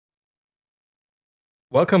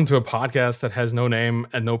Welcome to a podcast that has no name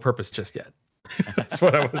and no purpose just yet. That's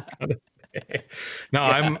what I was gonna say. No,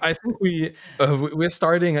 Yeah. I think we're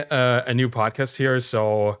starting a new podcast here,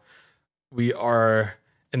 so we are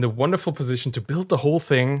in the wonderful position to build the whole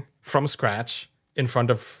thing from scratch in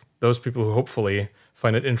front of those people who hopefully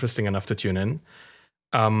find it interesting enough to tune in.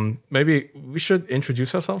 Maybe we should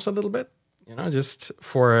introduce ourselves a little bit, just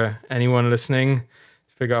for anyone listening,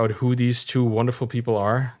 figure out who these two wonderful people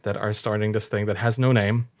are that are starting this thing that has no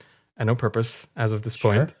name and no purpose as of this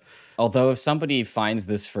Sure. point. Although if somebody finds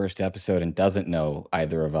this first episode and doesn't know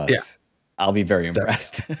either of Yeah, us, I'll be very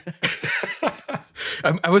exactly. impressed.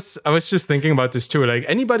 I was just thinking about this too. Like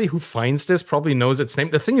anybody who finds this probably knows its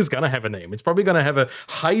name. The thing is gonna have a name. It's probably gonna have a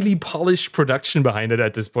highly polished production behind it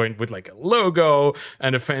at this point, with like a logo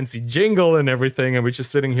and a fancy jingle and everything. And we're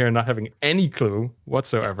just sitting here not having any clue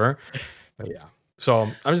whatsoever. But yeah. So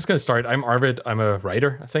I'm just gonna start. I'm Arvid. I'm a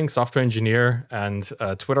writer, I think, software engineer, and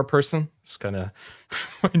a Twitter person. It's kind of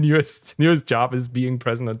my newest job is being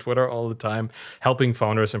present on Twitter all the time, helping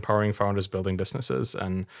founders, empowering founders, building businesses,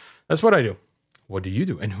 and that's what I do. What do you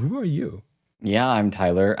do? And who are you? Yeah, I'm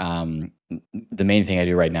Tyler. The main thing I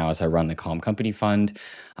do right now is I run the Calm Company Fund.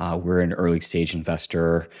 We're an early stage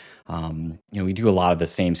investor. We do a lot of the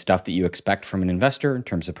same stuff that you expect from an investor in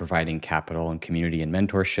terms of providing capital and community and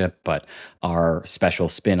mentorship. But our special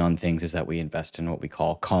spin on things is that we invest in what we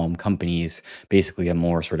call calm companies, basically a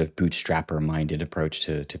more sort of bootstrapper-minded approach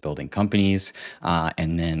to building companies.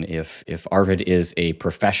 And then if Arvid is a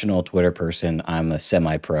professional Twitter person, I'm a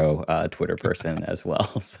semi-pro Twitter person as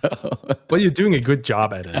well. So Well, you're doing a good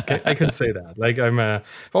job at it. I can say that. Like I've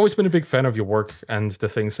always been a big fan of your work and the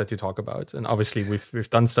things that you talk about. And obviously, we've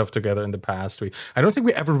done stuff together in the past. I don't think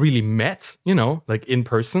we ever really met, like in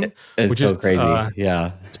person, it's which is so crazy.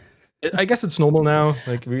 Yeah. I guess it's normal now.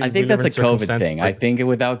 Like I we think live that's in a COVID circumstances thing. where I think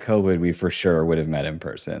without COVID, we for sure would have met in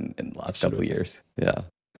person in the last couple of absolutely. years. Yeah.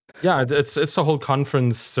 Yeah, it's the whole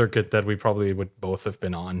conference circuit that we probably would both have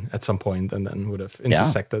been on at some point, and then would have Yeah.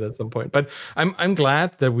 intersected at some point. But I'm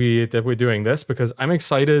glad that we're doing this, because I'm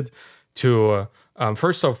excited to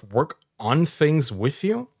first off work on things with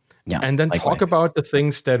you, Yeah. and then talk Likewise. about the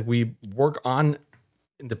things that we work on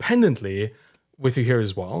independently with you here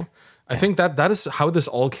as well. I Yeah. think that is how this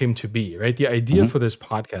all came to be, right? The idea Mhm. for this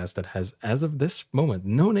podcast that has, as of this moment,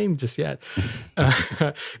 no name just yet,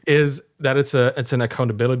 is that it's an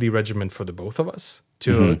accountability regimen for the both of us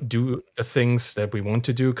to Mhm. do the things that we want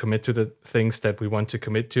to do, commit to the things that we want to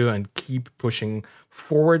commit to, and keep pushing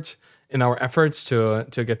forward in our efforts to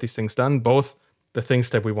get these things done. Both the things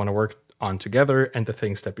that we want to work on together and the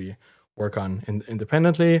things that we work on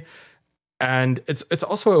independently. And it's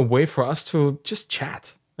also a way for us to just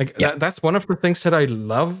chat. Like Yeah. that's one of the things that I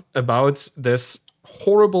love about this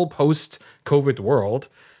horrible post COVID world,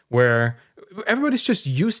 where everybody's just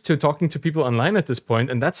used to talking to people online at this point,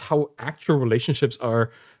 and that's how actual relationships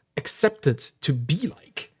are accepted to be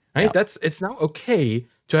like, right? Yeah. It's now okay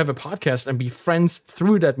to have a podcast and be friends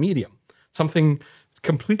through that medium. Something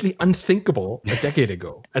completely unthinkable a decade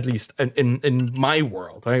ago, at least in my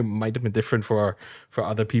world. I might have been different for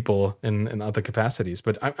other people in other capacities,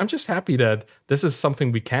 but I'm just happy that this is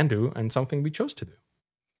something we can do and something we chose to do.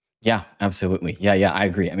 Yeah, absolutely. Yeah, yeah, I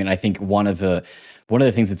agree. I mean, I think one of the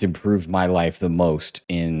things that's improved my life the most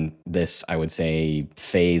in this, I would say,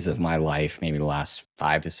 phase of my life, maybe the last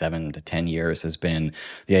 5 to 7 to 10 years, has been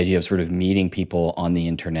the idea of sort of meeting people on the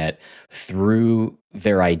internet through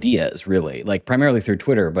their ideas, really. Like primarily through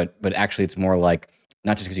Twitter, but actually it's more like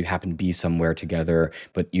not just because you happen to be somewhere together,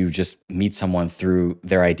 but you just meet someone through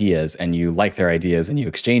their ideas and you like their ideas and you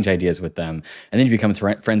exchange ideas with them and then you become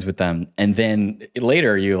friends with them, and then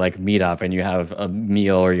later you like meet up and you have a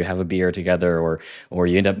meal or you have a beer together, or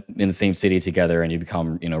you end up in the same city together and you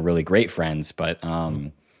become really great friends. But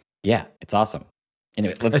yeah, it's awesome.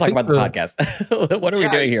 Anyway, let's I talk think about the podcast. What are we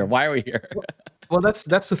yeah, doing here? Why are we here? well, that's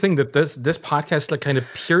the thing, that this podcast like kind of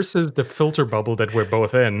pierces the filter bubble that we're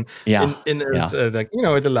both in. Yeah, In yeah. it's, like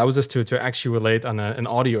it allows us to actually relate on an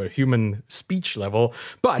audio, a human speech level.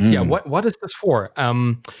 But yeah, Mm. what is this for?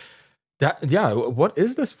 What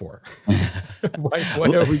is this for? Why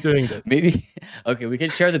Well, are we doing this? maybe okay, we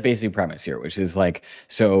can share the basic premise here, which is like,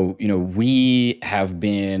 so, we've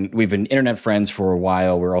been internet friends for a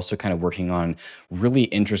while. We're also kind of working on really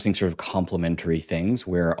interesting sort of complementary things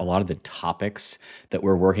where a lot of the topics that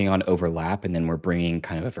we're working on overlap, and then we're bringing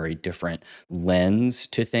kind of a very different lens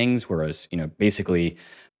to things. Whereas, basically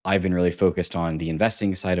I've been really focused on the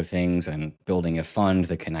investing side of things and building a fund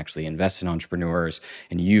that can actually invest in entrepreneurs.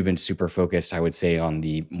 And you've been super focused, I would say, on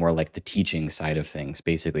the more like the teaching side of things,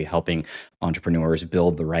 basically helping entrepreneurs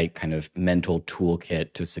build the right kind of mental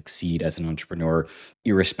toolkit to succeed as an entrepreneur,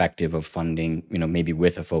 irrespective of funding, maybe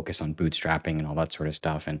with a focus on bootstrapping and all that sort of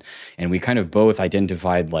stuff. And we kind of both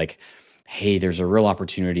identified like, hey, there's a real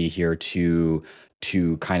opportunity here to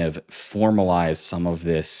kind of formalize some of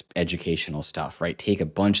this educational stuff, right? Take a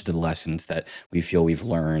bunch of the lessons that we feel we've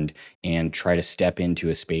learned and try to step into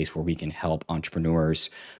a space where we can help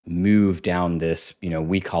entrepreneurs move down this,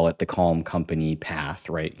 we call it the calm company path,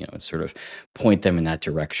 right? Sort of point them in that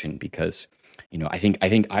direction because I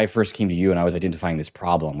think I first came to you and I was identifying this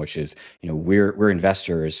problem, which is, we're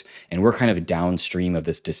investors and we're kind of downstream of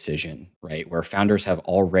this decision, right? Where founders have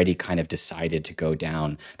already kind of decided to go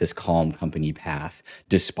down this calm company path,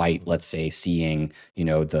 despite, let's say, seeing,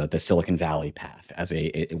 the Silicon Valley path as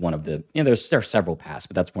one of the, there are several paths,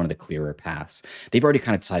 but that's one of the clearer paths. They've already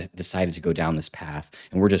kind of decided to go down this path,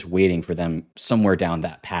 and we're just waiting for them somewhere down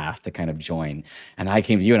that path to kind of join. And I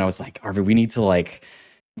came to you and I was like, Arvid, we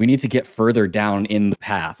need to get further down in the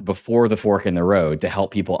path before the fork in the road to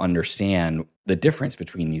help people understand the difference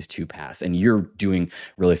between these two paths. And you're doing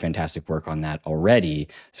really fantastic work on that already.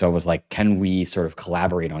 So I was like, can we sort of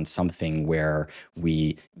collaborate on something where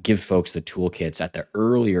we give folks the toolkits at the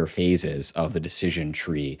earlier phases of the decision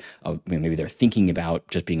tree of maybe they're thinking about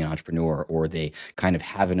just being an entrepreneur, or they kind of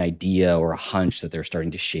have an idea or a hunch that they're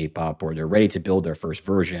starting to shape up, or they're ready to build their first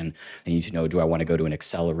version. They need to know, do I want to go to an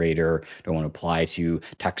accelerator? Do I want to apply to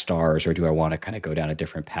Techstars, or do I want to kind of go down a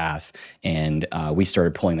different path? And we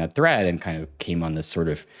started pulling that thread and kind of came on this sort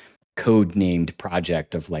of code named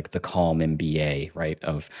project of like the Calm MBA, right?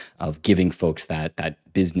 Of giving folks that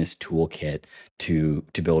business toolkit to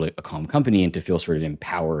build a calm company and to feel sort of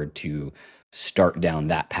empowered to start down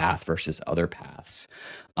that path versus other paths.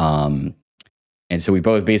 And so we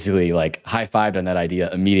both basically like high-fived on that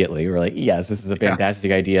idea immediately. We're like, yes, this is a Yeah,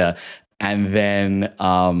 fantastic idea. And then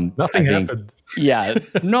I nothing think, happened. yeah,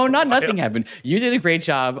 no, not While. nothing happened. You did a great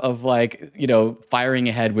job of like, firing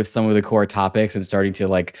ahead with some of the core topics and starting to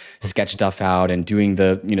like sketch stuff out and doing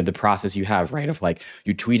the process you have, right? Of like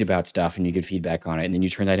you tweet about stuff and you get feedback on it. And then you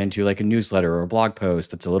turn that into like a newsletter or a blog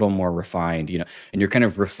post that's a little more refined, and you're kind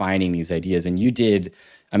of refining these ideas. And you did,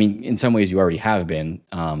 I mean, in some ways you already have been.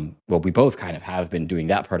 Well, we both kind of have been doing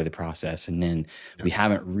that part of the process. And then Yeah. we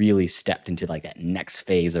haven't really stepped into like that next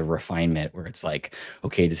phase of refinement where it's like,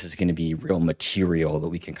 okay, this is going to be real material that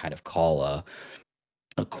we can kind of call a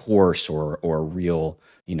course or a real,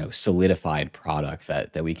 solidified product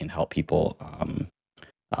that we can help people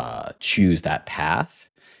choose that path.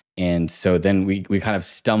 And so then we kind of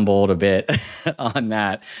stumbled a bit on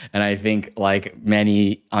that. And I think like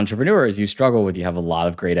many entrepreneurs, you struggle with, you have a lot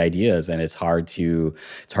of great ideas and it's hard to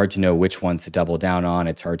know which ones to double down on.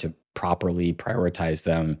 It's hard to properly prioritize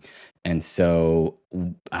them. And so,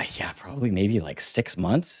 yeah, probably maybe like 6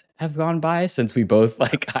 months have gone by since we both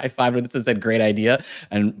like high-fived with this and said, great idea.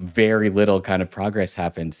 And very little kind of progress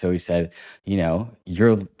happened. So we said,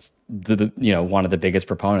 you're one of the biggest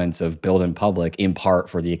proponents of build in public, in part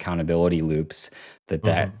for the accountability loops that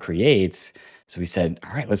Mhm. creates. So we said,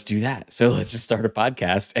 all right, let's do that. So let's just start a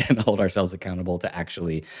podcast and hold ourselves accountable to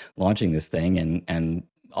actually launching this thing. And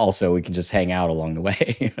also we can just hang out along the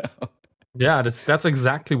way. Yeah, that's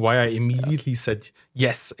exactly why I immediately said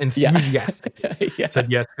yes, Yeah. enthusiastic. Yeah. Said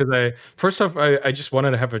yes because I first off I just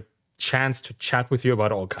wanted to have a chance to chat with you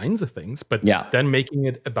about all kinds of things, but Yeah. then making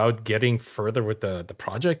it about getting further with the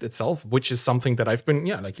project itself, which is something that I've been,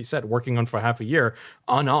 yeah, like you said, working on for half a year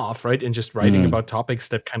on off, right, and just writing Mm. about topics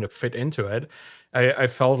that kind of fit into it. I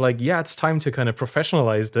felt like, yeah, it's time to kind of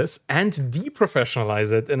professionalize this and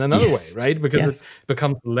deprofessionalize it in another way, Yes. right? Because it Yes.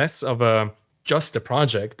 becomes less of a just a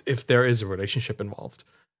project if there is a relationship involved.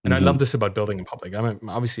 And I love Hmm. this about building in public.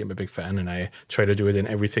 Obviously I'm a big fan and I try to do it in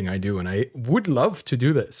everything I do. And I would love to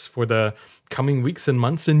do this for the coming weeks and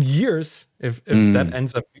months and years if that Mm.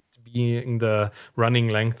 ends up being the running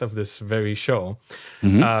length of this very show.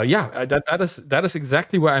 Hmm. Yeah, that is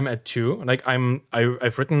exactly where I'm at too. Like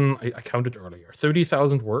I've written, I counted earlier,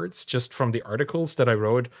 30,000 words just from the articles that I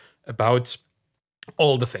wrote about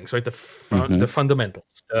all the things, right? The Hmm.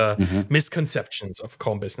 fundamentals, the Hmm. misconceptions of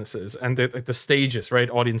calm businesses, and the stages, right?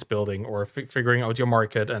 Audience building or figuring out your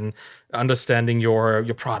market and understanding your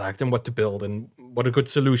product and what to build and what a good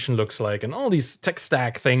solution looks like, and all these tech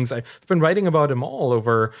stack things. I've been writing about them all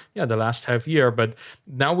over, yeah, the last half year, but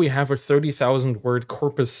now we have a 30,000 word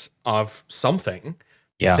corpus of something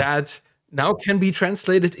Yeah. that now can be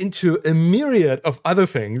translated into a myriad of other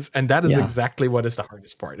things. And that is Yeah. exactly what is the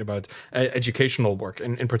hardest part about educational work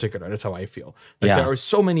in particular. That's how I feel. Like there Yeah. are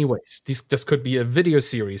so many ways. This could be a video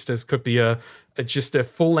series. This could be just a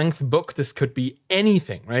full length book. This could be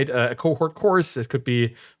anything, right? A cohort course. It could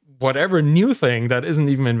be whatever new thing that isn't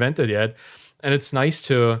even invented yet. And it's nice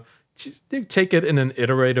to just take it in an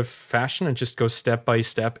iterative fashion and just go step by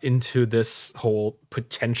step into this whole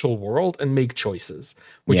potential world and make choices,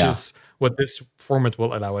 which Yeah. is what this format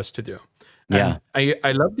will allow us to do. Yeah. And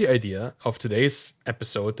I love the idea of today's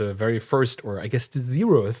episode, the very first, or I guess the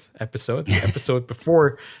 0th episode, the episode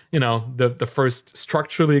before, the first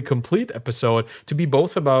structurally complete episode, to be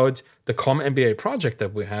both about the Calm MBA project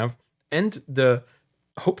that we have and the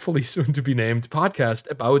hopefully soon to be named podcast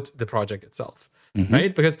about the project itself. Hmm.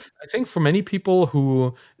 Right? Because I think for many people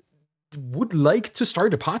who would like to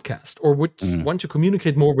start a podcast or would Mm. want to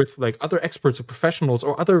communicate more with like other experts or professionals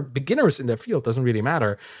or other beginners in their field, doesn't really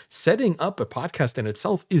matter. Setting up a podcast in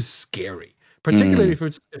itself is scary, particularly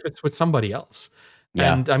Mm. if it's with somebody else.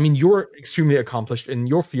 Yeah. And I mean, you're extremely accomplished in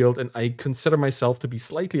your field, and I consider myself to be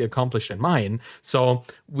slightly accomplished in mine. So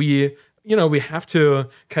we have to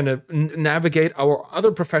kind of navigate our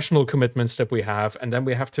other professional commitments that we have, and then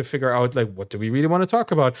we have to figure out like, what do we really want to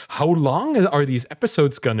talk about? How long are these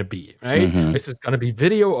episodes going to be, right? Hmm. Is this going to be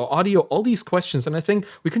video or audio? All these questions, and I think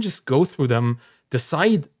we can just go through them,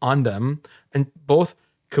 decide on them, and both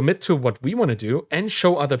commit to what we want to do and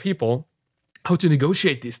show other people how to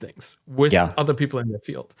negotiate these things with Yeah. other people in the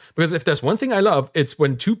field. Because if there's one thing I love, it's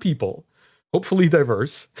when two people, hopefully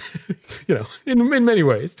diverse, in many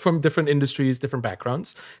ways, from different industries, different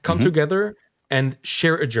backgrounds, come Hmm. together and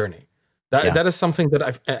share a journey. That Yeah. that is something that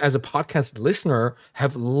I've, as a podcast listener,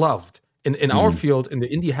 have loved. In our Mm. field, in the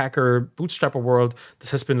indie hacker bootstrapper world,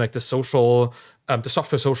 this has been like the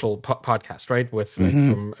software social podcast, right? With like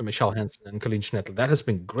Hmm. from Michelle Hansen and Colleen Schnettel. That has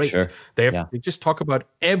been great. Sure. They Yeah. just talk about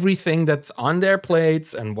everything that's on their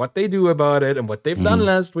plates and what they do about it and what they've done Hmm.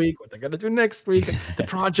 last week, what they're gonna do next week, the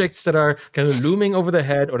projects that are kind of looming over their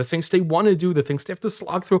head, or the things they want to do, the things they have to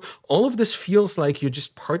slog through. All of this feels like you're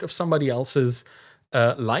just part of somebody else's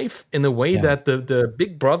life in a way Yeah. that the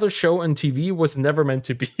Big Brother show on TV was never meant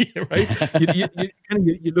to be, right?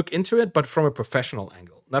 You look into it, but from a professional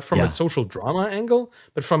angle, not from a Yeah. social drama angle,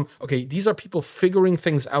 but from, okay, these are people figuring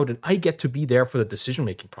things out, and I get to be there for the decision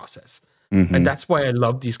making process. And Hmm. that's why I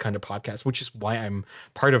love these kind of podcasts, which is why I'm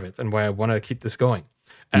part of it and why I want to keep this going.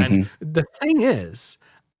 And Hmm. the thing is,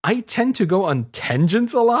 I tend to go on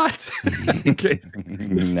tangents a lot, in case you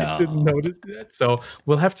didn't No. notice that. So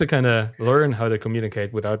we'll have to kind of learn how to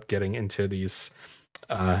communicate without getting into these,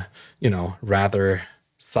 rather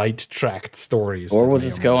sidetracked stories Or that we'll may or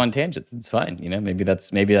just may go not. on tangents. It's fine. Maybe that's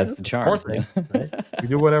the It's our charm. thing, right? We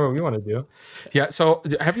do whatever we want to do. Yeah. So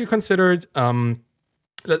have you considered?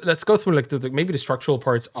 Let's go through like maybe the structural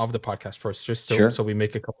parts of the podcast first, just Sure. so we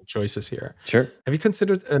make a couple choices here. Sure. Have you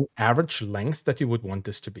considered an average length that you would want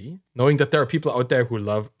this to be? Knowing that there are people out there who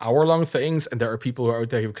love hour-long things, and there are people who are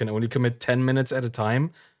out there who can only commit 10 minutes at a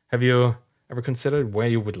time. Have you ever considered where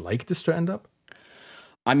you would like this to end up?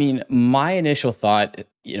 I mean, my initial thought,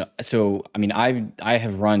 so I mean, I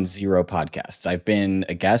have run 0 podcasts. I've been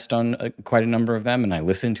a guest on quite a number of them, and I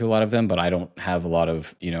listen to a lot of them, but I don't have a lot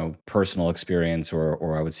of personal experience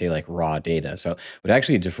or I would say like raw data. So, would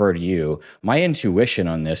actually defer to you. My intuition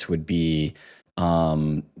on this would be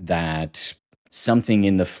that something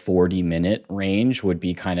in the 40-minute range would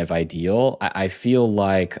be kind of ideal. I feel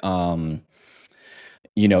like.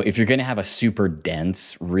 If you're going to have a super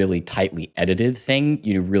dense, really tightly edited thing,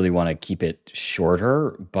 you really want to keep it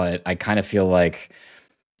shorter. But I kind of feel like,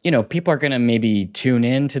 people are going to maybe tune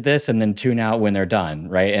in to this and then tune out when they're done,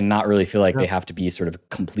 right? And not really feel like Yeah. they have to be sort of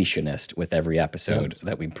completionist with every episode Yes.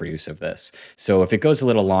 that we produce of this. So if it goes a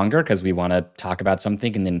little longer because we want to talk about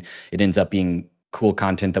something and then it ends up being cool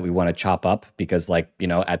content that we want to chop up because at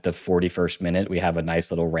the 41st minute we have a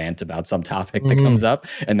nice little rant about some topic that comes Mhm. up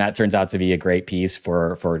and that turns out to be a great piece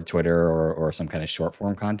for Twitter or some kind of short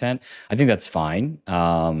form content. I think that's fine.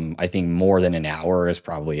 I think more than an hour is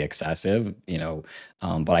probably excessive,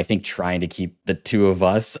 but I think trying to keep the two of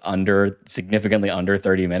us significantly under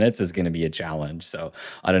 30 minutes is going to be a challenge. So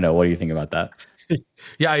I don't know. What do you think about that?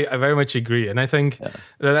 Yeah, I very much agree. And I think Yeah.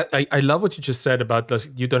 that I love what you just said about this,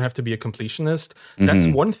 you don't have to be a completionist. That's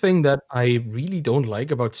Hmm. one thing that I really don't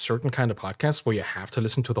like about certain kind of podcasts where you have to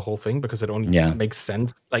listen to the whole thing because it only Yeah. makes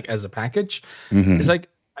sense like as a package. It's Hmm. like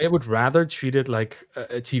I would rather treat it like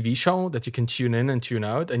a TV show that you can tune in and tune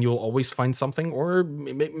out, and you'll always find something, or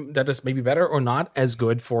that is maybe better or not as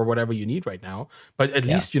good for whatever you need right now. But at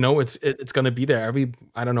Yeah. least you know it's going to be there every,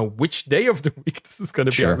 I don't know which day of the week this is going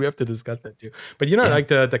to be. Sure. We have to discuss that too. But you know, Yeah. like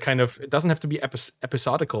the kind of, it doesn't have to be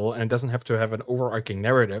episodical, and it doesn't have to have an overarching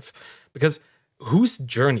narrative, because whose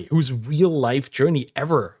real life journey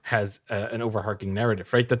ever has an overarching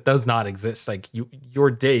narrative, right? That does not exist. Like your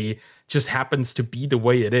day just happens to be the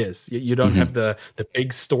way it is. You don't Hmm. have the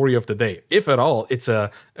big story of the day. If at all, it's a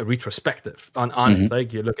retrospective on it. Hmm.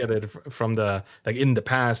 Like you look at it from the, like in the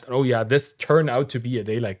past. Oh yeah, this turned out to be a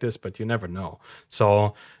day like this, but you never know.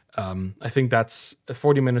 So I think that's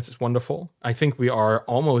 40 minutes is wonderful. I think we are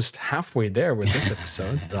almost halfway there with this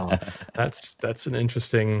episode. So that's an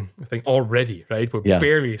interesting thing already, right? We're Yeah.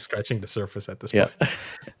 barely scratching the surface at this Yeah. point.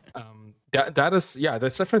 That is, yeah,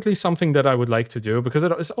 that's definitely something that I would like to do, because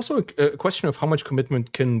it is also a question of how much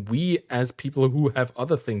commitment can we, as people who have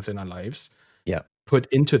other things in our lives, Yeah. put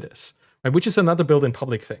into this, right? Which is another build in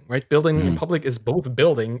public thing, right? Building in Hmm. public is both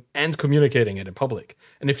building and communicating it in public.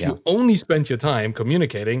 And if Yeah. you only spend your time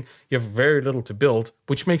communicating, you have very little to build,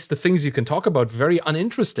 which makes the things you can talk about very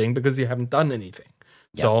uninteresting because you haven't done anything.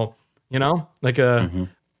 Yeah. So, you know, like a Hmm.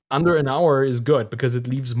 under an hour is good because it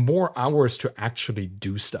leaves more hours to actually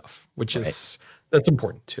do stuff, which Right. is, that's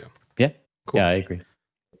important too. Yeah. Yeah. Cool. I agree.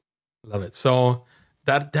 Love it. So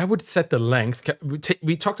that would set the length.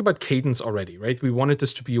 We talked about cadence already, right? We wanted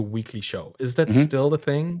this to be a weekly show. Is that Hmm. still the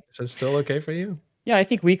thing? Is that still okay for you? Yeah, I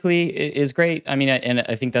think weekly is great. I mean, and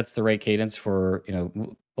I think that's the right cadence for,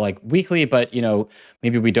 like weekly, but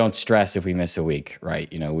maybe we don't stress if we miss a week,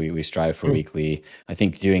 right? We strive for Mm. weekly. I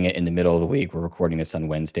think doing it in the middle of the week, we're recording this on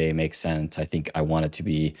Wednesday, makes sense. I think I wanted to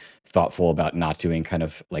be thoughtful about not doing kind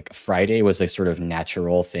of like Friday was a sort of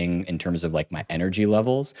natural thing in terms of like my energy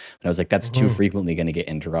levels. And I was like, that's too Mhm. frequently going to get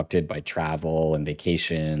interrupted by travel and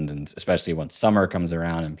vacations, and especially when summer comes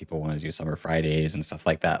around and people want to do summer Fridays and stuff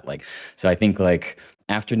like that. Like, so I think like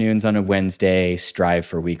afternoons on a Wednesday, strive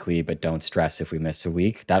for weekly, but don't stress if we miss a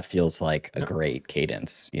week. That feels like a Yeah. great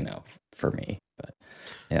cadence, for me. But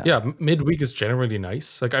yeah, Yeah, midweek is generally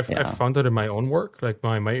nice. Like I've yeah. found that in my own work, like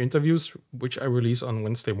my interviews, which I release on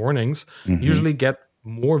Wednesday mornings, Hmm. usually get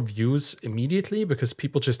more views immediately because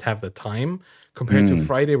people just have the time, compared to Mm,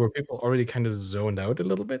 Friday where people already kind of zoned out a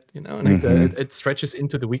little bit, and like hmm. it stretches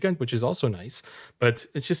into the weekend, which is also nice. But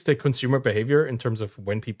it's just the consumer behavior in terms of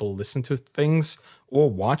when people listen to things or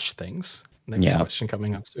watch things. Next Yeah. question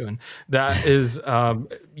coming up soon. That is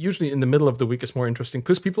usually in the middle of the week is more interesting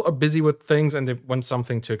because people are busy with things and they want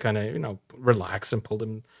something to kind of relax and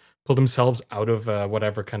pull themselves out of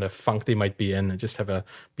whatever kind of funk they might be in, and just have a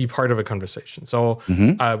be part of a conversation. So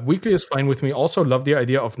Hmm. weekly is fine with me. Also love the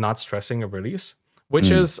idea of not stressing a release, which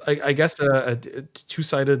Mm, is I guess a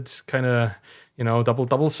two-sided kind of,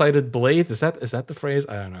 double-sided blade. Is that the phrase?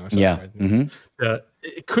 I don't know. Sorry, yeah. right? Hmm.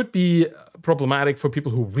 It could be problematic for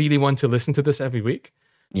people who really want to listen to this every week.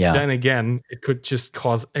 Yeah. Then again, it could just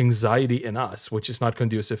cause anxiety in us, which is not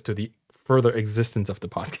conducive to the further existence of the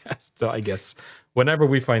podcast. So I guess whenever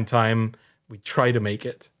we find time, we try to make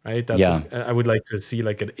it, right? Yeah. I would like to see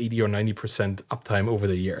like an 80 or 90% uptime over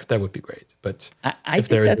the year. That would be great. But I if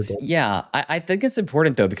there think is a that's goal. yeah. I think it's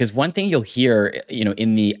important though, because one thing you'll hear,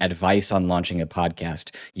 in the advice on launching a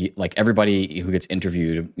podcast, like everybody who gets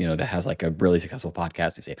interviewed, that has like a really successful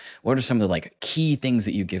podcast, they say, "What are some of the like key things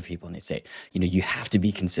that you give people?" And they say, you have to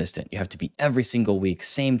be consistent. You have to be every single week,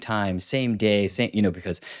 same time, same day, same,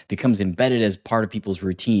 because it becomes embedded as part of people's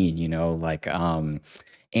routine.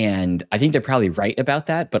 And I think they're probably right about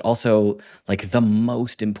that, but also like the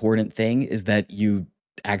most important thing is that you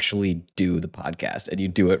actually do the podcast and you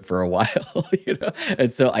do it for a while,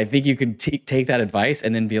 And so I think you can take that advice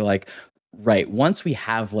and then be like, right, once we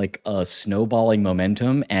have like a snowballing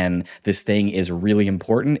momentum and this thing is really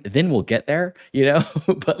important, then we'll get there.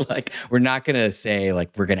 But like, we're not going to say like,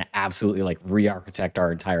 we're going to absolutely like re-architect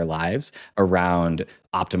our entire lives around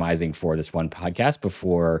optimizing for this one podcast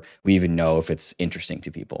before we even know if it's interesting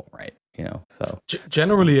to people, right? So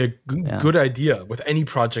Generally a yeah, good idea with any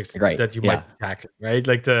projects right. that you might Yeah. be tackling, right?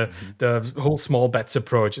 Like the Mhm. the whole small bets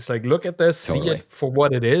approach. It's like, look at this, see Totally. it for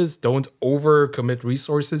what it is. Don't over commit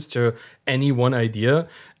resources to any one idea.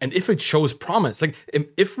 And if it shows promise, like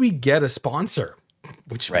if we get a sponsor,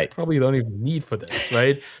 which we Right. probably don't even need for this,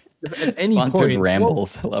 right? If at any Sponsored point, well,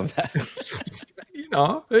 rambles. I love that.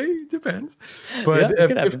 it depends. But Yeah, it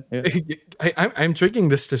could happen. Yeah. I'm drinking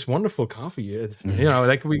this wonderful coffee, Mhm.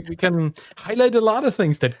 like we can highlight a lot of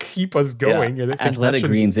things that keep us Yeah. going, and if it Athletic naturally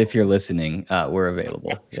Greens, if will. you're listening, we're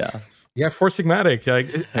available. Yeah. Yeah, Four Sigmatic. Like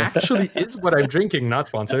it actually is what I'm drinking, not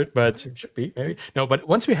sponsored, but it should be maybe. No, but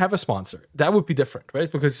once we have a sponsor, that would be different,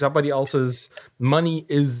 right? Because somebody else's money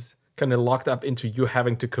is kind of locked up into you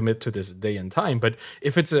having to commit to this day and time. But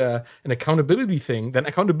if it's an accountability thing, then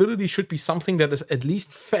accountability should be something that is at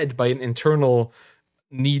least fed by an internal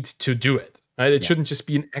need to do it. Right? It Yeah. shouldn't just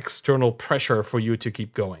be an external pressure for you to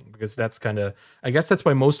keep going, because that's kind of, I guess that's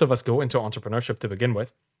why most of us go into entrepreneurship to begin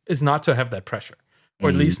with, is not to have that pressure, or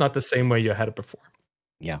at Mm, least not the same way you had it before.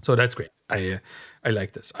 yeah. So that's great. I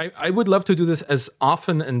like this. I would love to do this as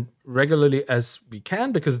often and regularly as we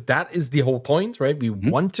can, because that is the whole point, right? We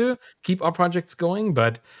Mhm. want to keep our projects going,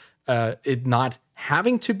 but it not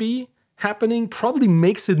having to be happening probably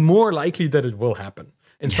makes it more likely that it will happen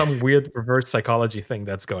in some weird reverse psychology thing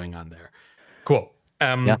that's going on there. Cool.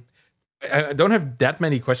 Yeah. I don't have that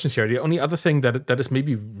many questions here. The only other thing that is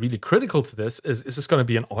maybe really critical to this is this going to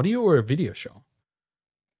be an audio or a video show?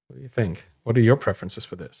 What do you think? What are your preferences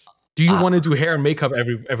for this? Do you Uh, want to do hair and makeup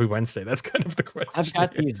every Wednesday? That's kind of the I've question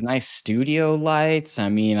got here. these nice studio lights. I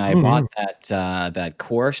mean, I bought Mhm. that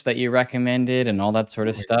course that you recommended and all that sort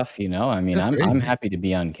of Oh, stuff, you know? I mean, that's great. I'm happy to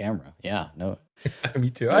be on camera. Yeah, no Me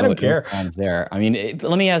too. I no don't no care. qualms there. I mean,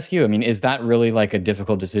 let me ask you, I mean, is that really, like, a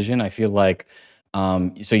difficult decision? I feel like,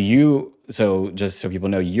 so just so people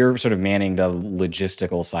know, you're sort of manning the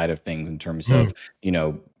logistical side of things in terms Mm. of, you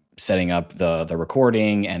know, setting up the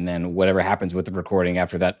recording, and then whatever happens with the recording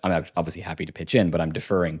after that, I'm obviously happy to pitch in, but I'm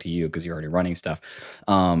deferring to you because 'cause you're already running stuff.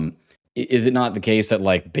 Is it not the case that,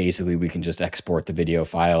 like, basically we can just export the video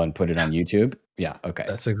file and put it on YouTube? Yeah, okay.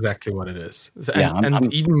 That's exactly what it is. Yeah, And I'm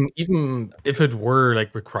even if it were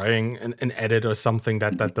like requiring an edit or something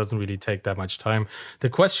mhm, that doesn't really take that much time, the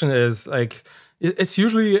question is like it's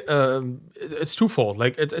usually it's twofold.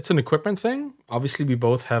 Like it's an equipment thing. Obviously, we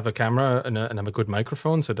both have a camera and have a good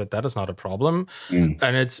microphone, so that is not a problem. mm,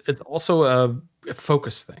 And it's also a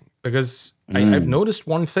focus thing, because I've mm, noticed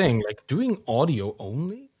one thing, like doing audio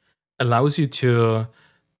only allows you to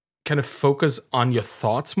kind of focus on your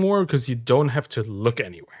thoughts more, because you don't have to look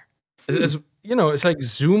anywhere. hmm, As you know, it's like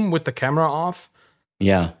Zoom with the camera off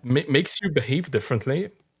yeah, makes you behave differently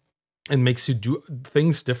and makes you do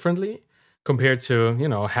things differently compared to,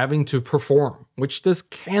 having to perform, which this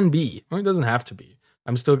can be. Well, it doesn't have to be.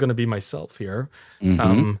 I'm still going to be myself here. mhm,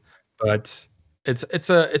 um but it's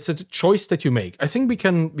a choice that you make. I think we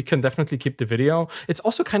can definitely keep the video. It's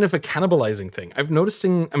also kind of a cannibalizing thing. I'm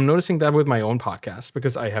noticing that with my own podcast,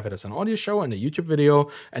 because I have it as an audio show and a YouTube video,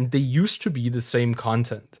 and they used to be the same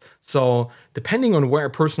content. So depending on where a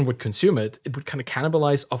person would consume it, it would kind of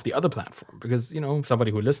cannibalize off the other platform, because somebody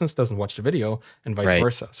who listens doesn't watch the video, and vice right,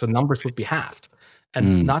 versa. So numbers would be halved. And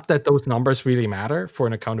mm, not that those numbers really matter for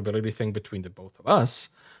an accountability thing between the both of us,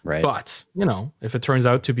 right. but if it turns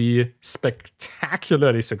out to be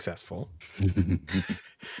spectacularly successful,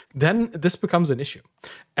 then this becomes an issue.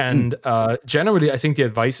 Mm, And generally, I think the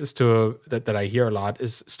advice is that I hear a lot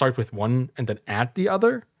is start with one and then add the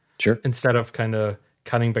other, sure, instead of kind of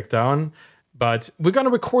cutting back down. But we're going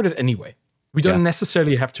to record it anyway. We yeah, don't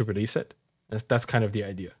necessarily have to release it. That's kind of the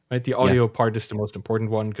idea, right? The yeah, audio part is the most important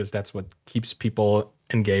one, because that's what keeps people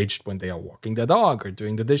engaged when they are walking their dog or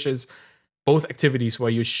doing the dishes. Both activities where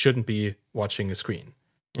you shouldn't be watching a screen.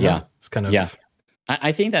 yeah, It's kind yeah. of.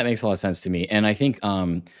 I think that makes a lot of sense to me, and I think,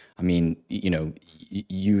 I mean,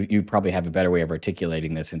 you probably have a better way of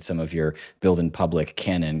articulating this in some of your build in public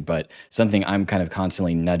canon, but something I'm kind of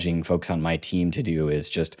constantly nudging folks on my team to do is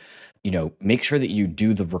just, make sure that you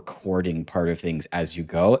do the recording part of things as you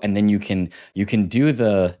go, and then you can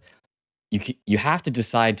do you have to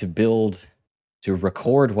decide to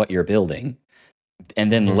record what you're building,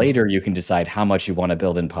 and then Mhm. later you can decide how much you wanna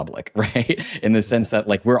build in public, right? In the sense that,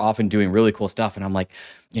 like, we're often doing really cool stuff, and I'm like,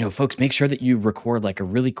 "Folks, make sure that you record, like, a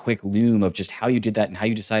really quick loom of just how you did that and how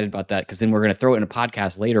you decided about that, because then we're gonna throw it in a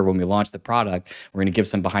podcast later when we launch the product. We're gonna give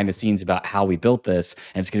some behind the scenes about how we built this,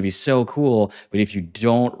 and it's gonna be so cool." But if you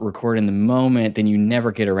don't record in the moment, then you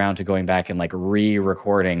never get around to going back and, like,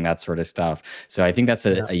 re-recording that sort of stuff. So I think that's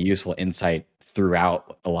a Yeah. a useful insight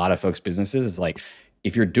throughout a lot of folks' businesses, is like,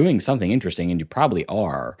 if you're doing something interesting, and you probably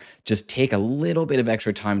are, just take a little bit of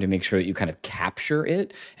extra time to make sure that you kind of capture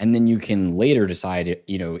it. And then you can later decide,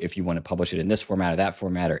 if you want to publish it in this format or that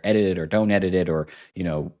format, or edit it or don't edit it, or,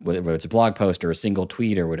 whether it's a blog post or a single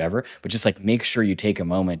tweet or whatever. But just like make sure you take a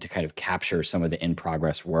moment to kind of capture some of the in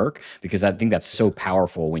progress work, because I think that's so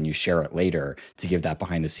powerful when you share it later to give that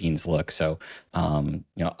behind the scenes look. So,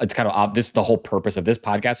 it's kind of this, the whole purpose of this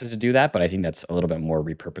podcast is to do that, but I think that's a little bit more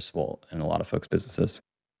repurposable in a lot of folks' businesses.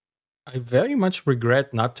 I very much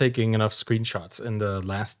regret not taking enough screenshots in the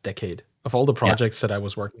last decade. of all the Yeah. projects that I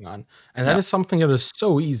was working on. And that Yeah. is something that is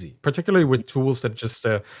so easy, particularly with tools that just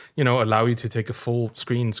allow you to take a full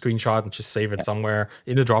screenshot and just save it Yeah. somewhere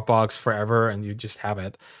in a Dropbox forever, and you just have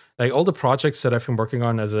it. Like all the projects that I've been working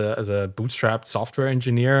on as a bootstrapped software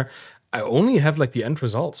engineer, I only have like the end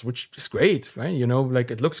results, which is great, right?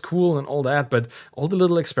 Like it looks cool and all that, but all the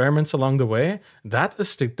little experiments along the way, that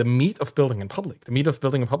is the meat of building in public. The meat of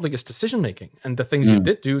building in public is decision making, and the things you Mm.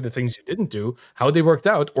 did do, the things you didn't do, how they worked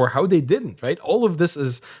out or how they didn't, right? All of this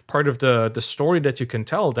is part of the story that you can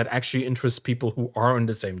tell that actually interests people who are on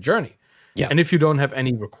the same journey. Yeah. And if you don't have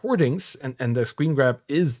any recordings, and the screen grab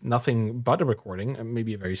is nothing but a recording, and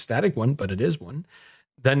maybe a very static one, but it is one,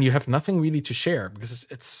 then you have nothing really to share because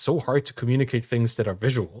it's so hard to communicate things that are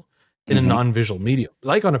visual in a Hmm. non-visual medium,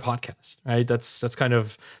 like on a podcast, right? That's kind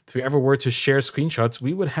of, if we ever were to share screenshots,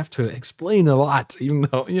 we would have to explain a lot, even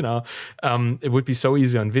though it would be so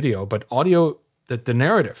easy on video. But audio, the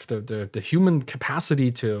narrative, the human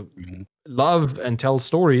capacity to Hmm. love and tell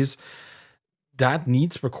stories, that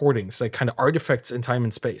needs recordings, like kind of artifacts in time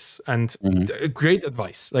and space. And Hmm. great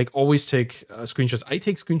advice. Like always take screenshots. I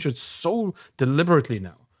take screenshots so deliberately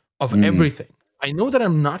now of Mm. everything. I know that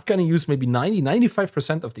I'm not going to use maybe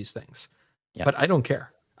 95% of these things, Yeah. but I don't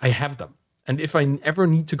care. I have them. And if I ever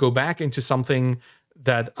need to go back into something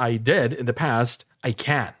that I did in the past, I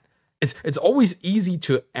can. It's always easy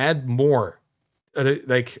to add more, oh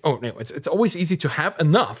no, it's always easy to have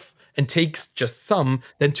enough and take just some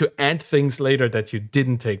than to add things later that you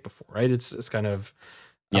didn't take before, right? It's kind of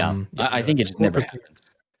Yeah. I the think it just core never procedure. happens.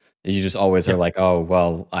 You just always are Yeah, like, "Oh,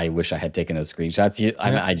 well, I wish I had taken those screenshots."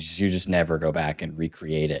 I mean, yeah. you just never go back and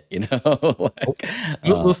recreate it, you know? Nope. Like,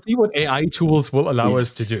 We'll see what AI tools will allow yeah.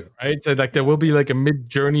 us to do, right? So like there Yeah. will be like a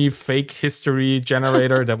mid-journey fake history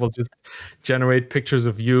generator that will just generate pictures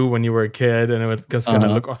of you when you were a kid, and it's just gonna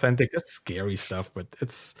Uh-huh. look authentic. That's scary stuff, but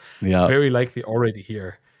it's Yeah. very likely already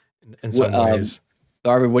here in What, some ways.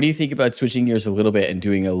 Arvid, what do you think about switching gears a little bit and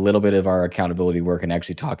doing a little bit of our accountability work and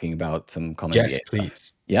actually talking about some Calm Yes, MBA stuff?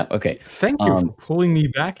 please. Yeah? Okay. Thank you Um for pulling me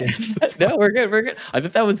back into the No, process. we're good. I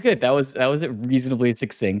thought that was good. That was a reasonably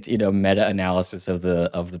succinct, meta-analysis of the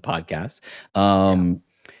podcast. Yeah. Um,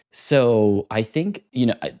 so I think,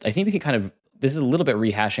 I think we can kind of this is a little bit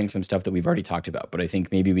rehashing some stuff that we've already talked about, but I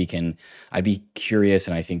think maybe I'd be curious,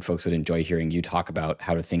 and I think folks would enjoy hearing you talk about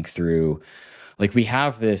how to think through, like, we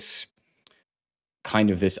have this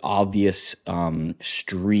kind of this obvious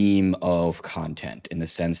stream of content in the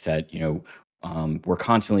sense that we're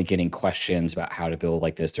constantly getting questions about how to build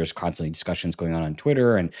like this. There's constantly discussions going on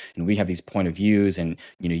Twitter, and we have these point of views, and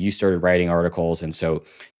you started writing articles, and so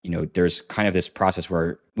there's kind of this process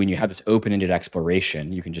where when you have this open-ended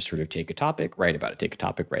exploration, you can just sort of take a topic, write about it, take a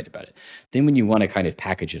topic, write about it. Then when you want to kind of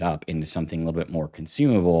package it up into something a little bit more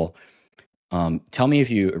consumable, tell me if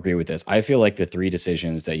you agree with this. I feel like the three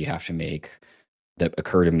decisions that you have to make that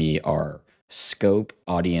occur to me are scope,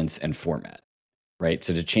 audience, and format, right?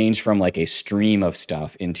 So to change from like a stream of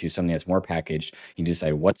stuff into something that's more packaged, you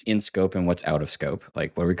decide what's in scope and what's out of scope,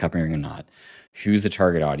 like what are we covering or not, who's the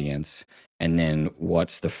target audience, and then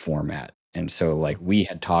what's the format. And so like we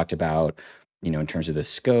had talked about, in terms of the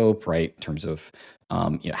scope, right? In terms of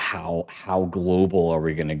how global are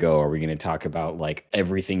we going to go? Are we going to talk about like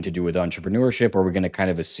everything to do with entrepreneurship, or are we going to kind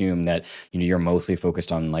of assume that you're mostly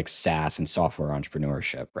focused on like SaaS and software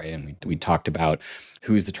entrepreneurship, right? And we talked about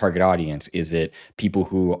who's the target audience. Is it people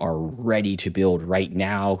who are ready to build right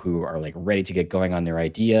now, who are like ready to get going on their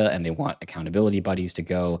idea and they want accountability buddies to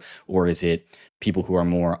go? Or is it people who are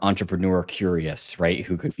more entrepreneur curious, right?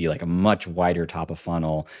 Who could be like a much wider top of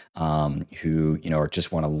funnel, who, or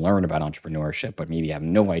just want to learn about entrepreneurship, but maybe have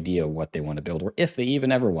no idea what they want to build or if they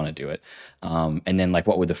even ever want to do it. And then like,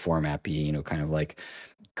 what would the format be, kind of like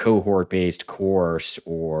cohort based course,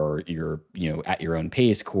 or your at your own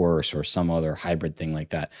pace course, or some other hybrid thing like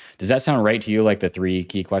that. Does that sound right to you, like the three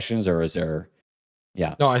key questions, or is there?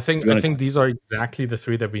 Yeah, No, I think you I want to think talk? these are exactly the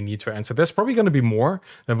three that we need to answer. There's probably going to be more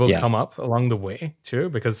that will Yeah. come up along the way too,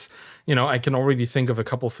 because I can already think of a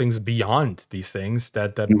couple things beyond these things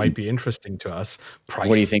that Mhm. might be interesting to us. What do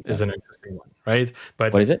you Price think is then? an interesting one, right?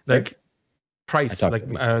 What But is it, sorry? like I price, talked like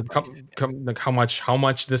over you. Price. like how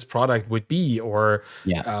much this product would be, or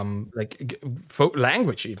Yeah. like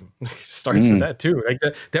language even starts with Mm, that too. Like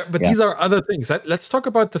but yeah. these are other things. Let's talk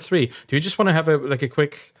about the three. Do you just want to have a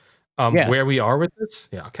quick Yeah. where we are with this?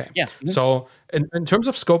 Yeah, okay. Yeah. Mhm. So in terms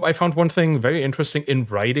of scope, I found one thing very interesting in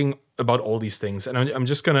writing about all these things, and I'm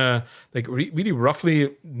just gonna like really roughly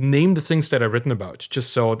name the things that I've written about,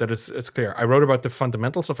 just so that it's clear. I wrote about the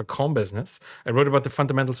fundamentals of a calm business. I wrote about the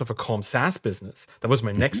fundamentals of a calm SaaS business. That was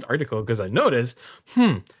my Mhm. next article because I noticed,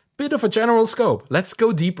 bit of a general scope. Let's go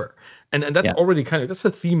deeper. And that's Yeah. already that's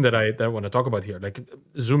a theme that I want to talk about here, like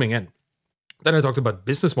zooming in. Then I talked about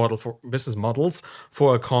business models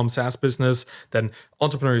for a Calm SaaS business, then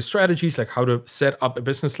entrepreneurial strategies, like how to set up a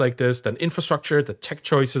business like this, then infrastructure, the tech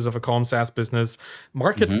choices of a Calm SaaS business,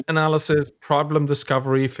 market Hmm. analysis, problem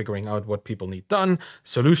discovery, figuring out what people need done,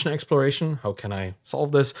 solution exploration, how can I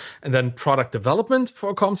solve this, and then product development for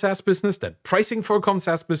a Calm SaaS business, then pricing for a Calm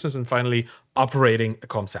SaaS business, and finally operating a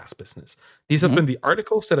Calm SaaS business. These have Hmm. been the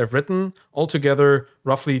articles that I've written, altogether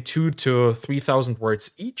roughly 2 to 3,000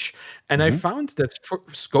 words each. And I Hmm. found that for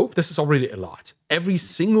scope, this is already a lot. Every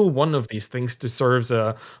single one of these things deserves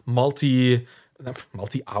a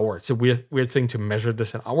multi-hour. It's a weird thing to measure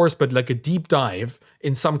this in hours, but like a deep dive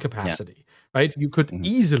in some Yeah. capacity. Right? You could Hmm.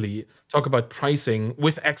 easily talk about pricing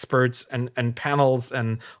with experts and panels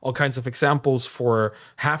and all kinds of examples for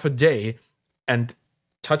half a day and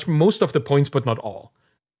touch most of the points, but not all.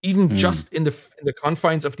 Even Mm. just in the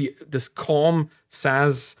confines of this calm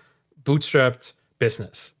SaaS bootstrapped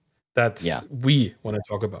business that Yeah. we want to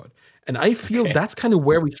talk about. And I feel Okay. that's kind of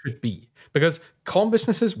where we should be, because calm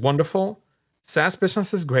business is wonderful, SaaS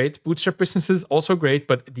business is great, bootstrap business is also great,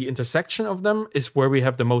 but the intersection of them is where we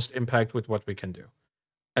have the most impact with what we can do.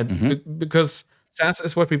 And Hmm. because SaaS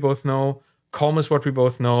is what we both know, calm is what we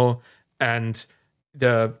both know, and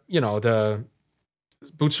the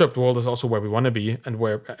bootstrapped world is also where we want to be, and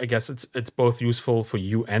where I guess it's both useful for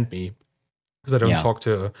you and me, because I don't Yeah. talk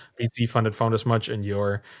to VC funded founders much, and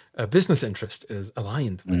your business interest is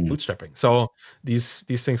aligned with Mm. bootstrapping. So these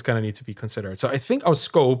things kind of need to be considered. So I think our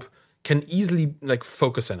scope can easily like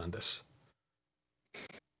focus in on this.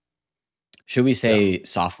 Should we Yeah. say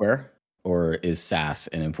software, or is SaaS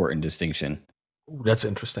an important distinction? Ooh, that's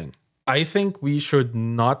interesting. I think we should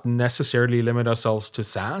not necessarily limit ourselves to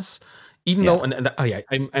SaaS, even though, Yeah. and oh yeah,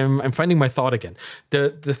 I'm finding my thought again.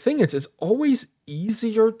 The thing is, it's always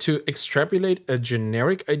easier to extrapolate a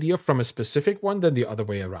generic idea from a specific one than the other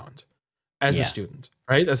way around. As a Yeah. student,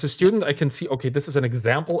 right? As a Yeah. student, I can see, okay, this is an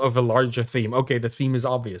example of a larger theme. Okay, the theme is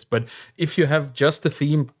obvious, but if you have just the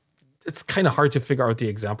theme, it's kind of hard to figure out the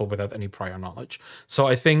example without any prior knowledge. So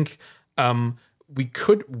I think um, we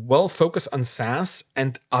could well focus on SaaS,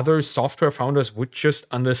 and other software founders would just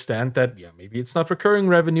understand that, yeah, maybe it's not recurring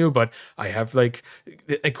revenue, but I have like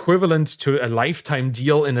the equivalent to a lifetime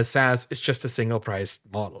deal in a SaaS is just a single price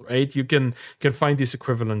model, right? You can find these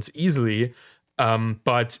equivalents easily,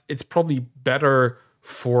 but it's probably better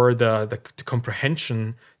for the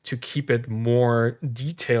comprehension to keep it more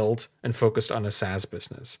detailed and focused on a SaaS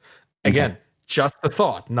business. Okay. Again, just a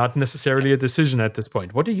thought, not necessarily a decision at this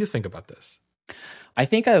point. What do you think about this? I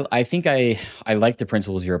think I like the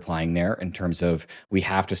principles you're applying there, in terms of we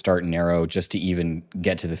have to start narrow just to even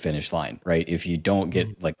get to the finish line, right? If you don't Mhm.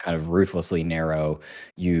 get like kind of ruthlessly narrow,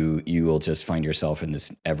 you will just find yourself in this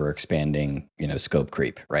ever expanding, scope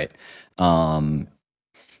creep, right? Um,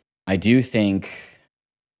 I do think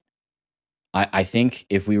I think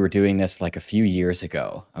if we were doing this like a few years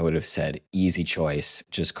ago, I would have said easy choice,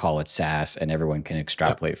 just call it SaaS and everyone can Yeah.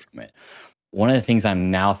 extrapolate from it. One of the things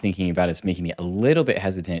I'm now thinking about, is making me a little bit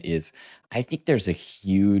hesitant, is I think there's a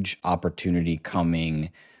huge opportunity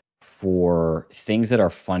coming for things that are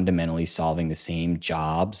fundamentally solving the same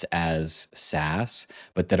jobs as SaaS,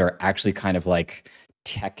 but that are actually kind of like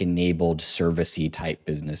tech enabled servicey type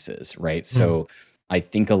businesses, right? Mm. So I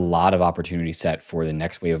think a lot of opportunity set for the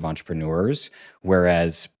next wave of entrepreneurs,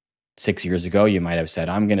 whereas 6 years ago you might have said,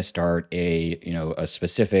 I'm going to start a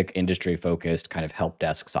specific industry focused kind of help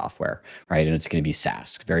desk software, right? And it's going to be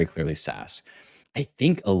SaaS, very clearly SaaS. I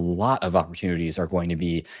think a lot of opportunities are going to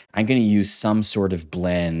be, I'm going to use some sort of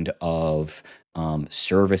blend of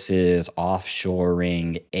services,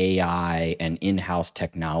 offshoring, AI, and in house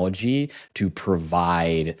technology to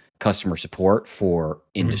provide customer support for Mhm.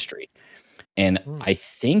 industry. And Mm. I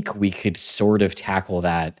think we could sort of tackle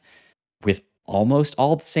that with almost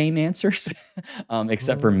all the same answers,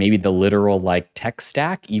 except for Mm. maybe the literal like tech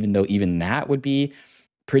stack, even though even that would be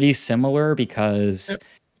pretty similar, because Yep.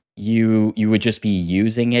 you would just be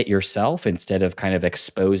using it yourself instead of kind of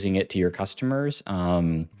exposing it to your customers.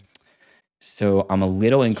 So I'm a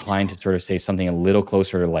little That's inclined to true. sort of say something a little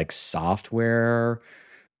closer to like software.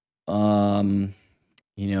 Um,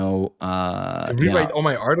 To yeah, rewrite all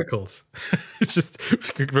my articles. It's just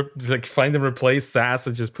like find and replace SaaS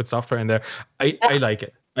and just put software in there. I like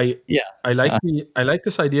it. yeah, I like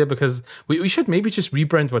this idea, because we should maybe just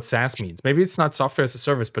rebrand what SaaS means. Maybe it's not software as a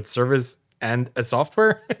service, but service and a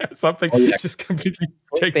software. Something oh yeah, just completely.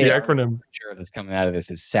 take the clickbait article acronym. for sure that's coming out of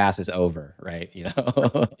this is SaaS is over, right? You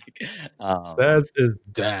know, like, That is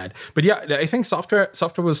that. But yeah, I think software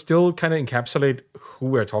will still kind of encapsulate who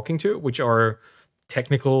we're talking to, which are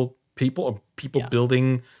technical people or people yeah.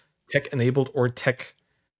 building tech enabled or tech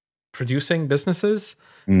producing businesses.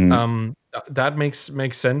 Mhm, That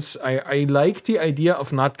makes sense. I like the idea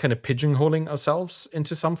of not kind of pigeonholing ourselves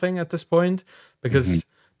into something at this point, mhm, because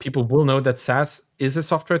people will know that SaaS is a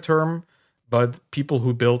software term, but people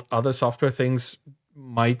who build other software things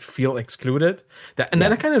might feel excluded. And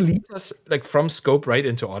then yeah. it kind of leads us like from scope right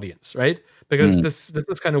into audience, right? Because Mm, this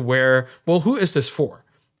is kind of where, well, who is this for?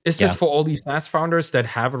 Is this yeah. for all these SaaS founders that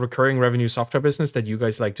have a recurring revenue software business that you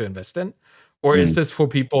guys like to invest in? Or is Mm, this for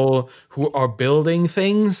people who are building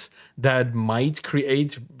things that might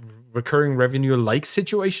create recurring revenue like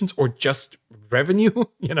situations, or just revenue,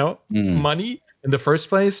 mm, money in the first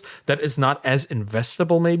place, that is not as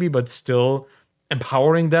investable maybe, but still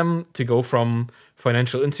empowering them to go from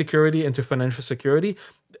financial insecurity into financial security?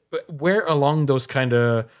 Where along those kind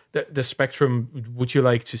of the spectrum would you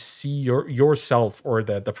like to see yourself or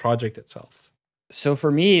the project itself? So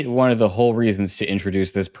for me, one of the whole reasons to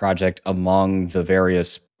introduce this project among the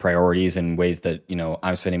various priorities and ways that,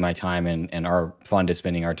 I'm spending my time and our fund is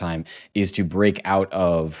spending our time is to break out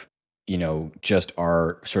of, just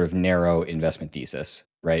our sort of narrow investment thesis,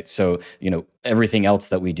 right? So, everything else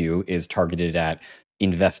that we do is targeted at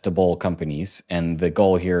investable companies. And the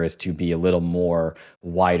goal here is to be a little more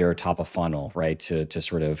wider top of funnel, right? To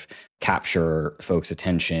sort of capture folks'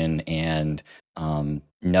 attention and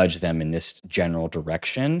nudge them in this general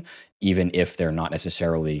direction, even if they're not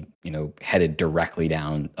necessarily, headed directly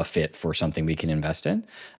down a fit for something we can invest in.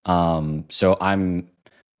 So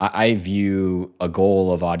I view a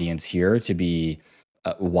goal of audience here to be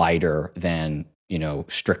wider than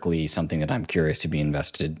strictly something that I'm curious to be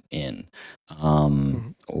invested in,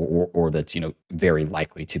 Mhm. or that's very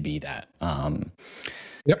likely to be that.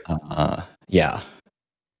 Yep, Yeah.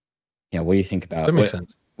 Yeah, what do you think that about makes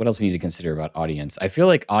sense. what else we need to consider about audience? I feel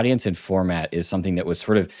like audience and format is something that was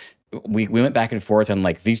sort of we went back and forth and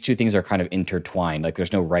like these two things are kind of intertwined. Like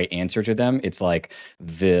there's no right answer to them. It's like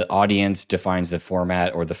the audience defines the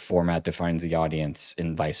format or the format defines the audience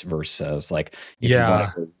and vice versa. It's like if you want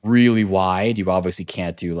Yeah, to go really wide, you obviously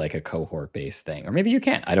can't do like a cohort based thing. Or maybe you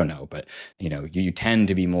can. I don't know, but you tend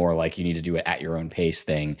to be more like you need to do it at your own pace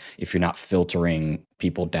thing if you're not filtering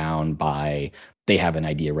people down by they have an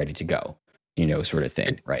idea ready to go, sort of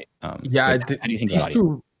thing, it, right? yeah. Like, how do you think about These audience?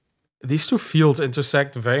 two fields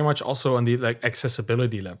intersect very much also on the like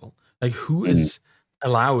accessibility level. Like who Mm, is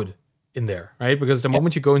allowed in there, right? Because the yeah,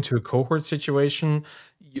 moment you go into a cohort situation,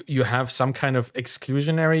 you have some kind of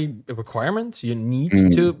exclusionary requirement. You need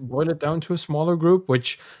mm, to boil it down to a smaller group,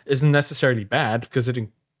 which isn't necessarily bad because it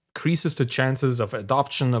increases the chances of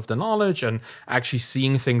adoption of the knowledge and actually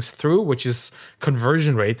seeing things through, which is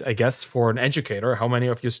conversion rate, I guess, for an educator. How many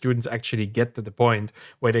of your students actually get to the point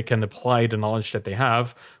where they can apply the knowledge that they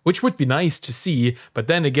have, which would be nice to see. But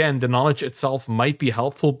then again, the knowledge itself might be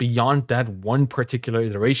helpful beyond that one particular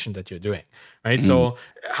iteration that you're doing, right? mm, So,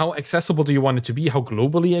 how accessible do you want it to be? How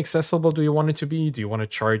globally accessible do you want it to be? Do you want to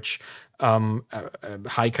charge a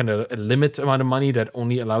high kind of a limit amount of money that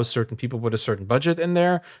only allows certain people with a certain budget in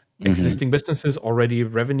there? mhm, Existing businesses, already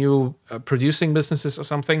revenue producing businesses or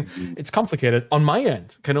something? mhm, It's complicated. On my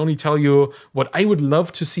end, can only tell you what I would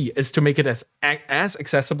love to see is to make it as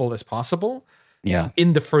accessible as possible yeah,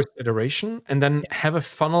 in the first iteration, and then yeah, have a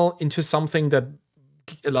funnel into something that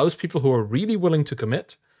allows people who are really willing to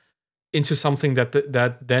commit into something that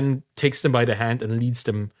then takes them by the hand and leads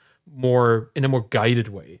them more in a more guided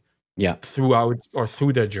way yeah, throughout or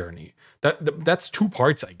through their journey. That's two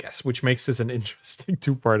parts, I guess, which makes this an interesting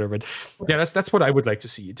two-parter. But yeah, right, that's what I would like to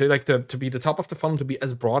see. To be the top of the funnel, to be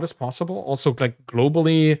as broad as possible, also like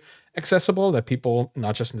globally accessible, that people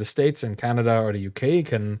not just in the States and Canada or the UK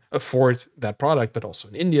can afford that product, but also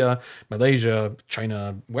in India, Malaysia,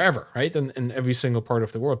 China, wherever, right? And in every single part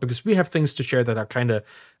of the world, because we have things to share that are kind of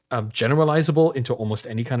generalizable into almost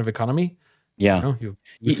any kind of economy. yeah.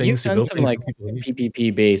 You do You've things, you done build some things like for people who need.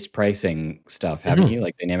 PPP based pricing stuff, haven't Mhm. you?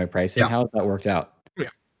 Like dynamic pricing. Yeah. How's that worked out? Yeah.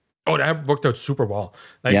 Oh, that worked out super well.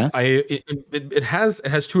 Like Yeah. it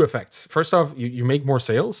has two effects. First off, you make more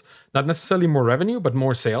sales, not necessarily more revenue, but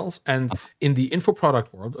more sales. And in the info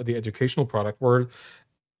product world or the educational product world,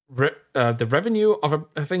 the revenue of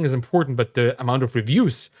a thing is important, but the amount of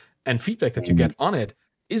reviews and feedback that you Mhm, get on it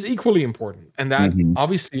is equally important. And that mhm,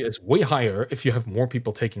 obviously is way higher if you have more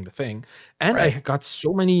people taking the thing. And I right. got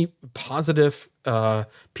so many positive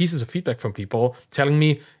pieces of feedback from people telling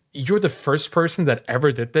me, you're the first person that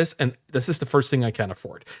ever did this, and this is the first thing I can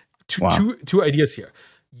afford. Wow. Two ideas here.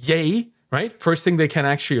 Yay, right? First thing they can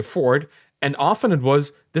actually afford. And often it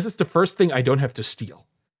was, this is the first thing I don't have to steal,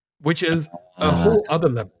 which is a Uh, whole other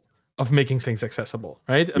level of making things accessible,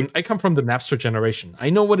 right? y- I come from the Napster generation. I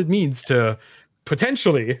know what it means to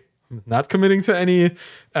potentially, not committing to any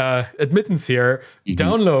admittance here, mhm,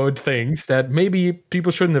 download things that maybe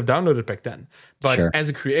people shouldn't have downloaded back then. But sure. as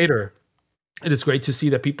a creator, it is great to see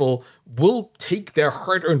that people will take their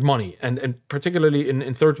hard-earned money, and particularly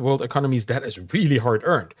in third world economies, that is really hard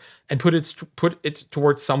earned, and put it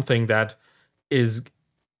towards something that is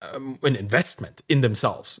an investment in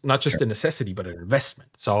themselves, not just Sure. a necessity, but an investment.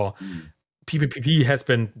 So Mm. PPP has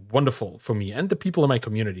been wonderful for me and the people in my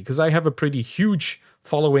community, because I have a pretty huge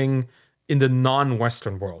following in the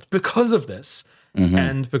non-Western world because of this. Mhm.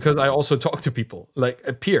 And because I also talk to people like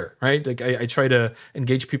a peer, right? Like I try to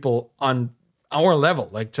engage people on our level,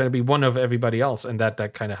 like try to be one of everybody else. And that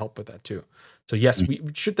kind of helped with that too. So yes, Mm. we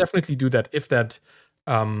should definitely do that if that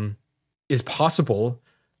um, is possible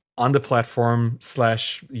on the platform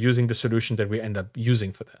slash using the solution that we end up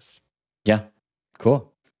using for this. Yeah.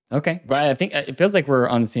 Cool. Okay. But I think it feels like we're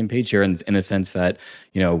on the same page here in the sense that,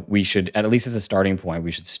 we should, at least as a starting point,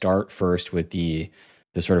 we should start first with the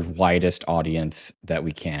sort of widest audience that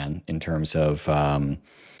we can in terms of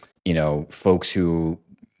folks who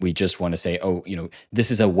we just want to say, oh, this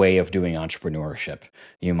is a way of doing entrepreneurship.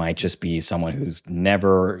 You might just be someone who's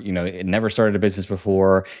never, never started a business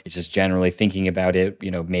before. It's just generally thinking about it,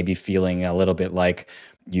 maybe feeling a little bit like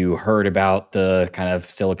you heard about the kind of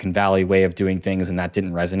Silicon Valley way of doing things and that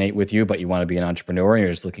didn't resonate with you, but you want to be an entrepreneur and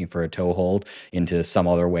you're just looking for a toehold into some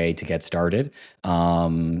other way to get started.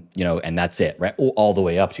 And that's it, right? All the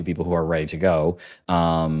way up to people who are ready to go.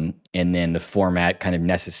 And then the format kind of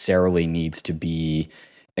necessarily needs to be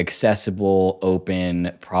accessible, open,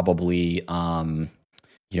 probably at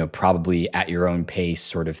your own pace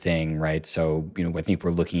sort of thing, right? So, I think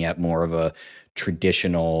we're looking at more of a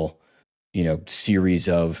traditional, series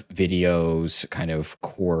of videos, kind of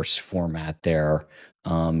course format there,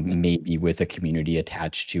 maybe with a community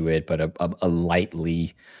attached to it, but a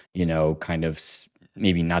lightly, kind of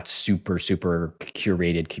maybe not super, super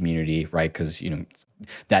curated community, right? Because,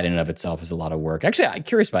 that in and of itself is a lot of work. Actually, I'm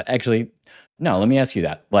curious about no, let me ask you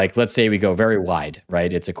that. Like, let's say we go very wide,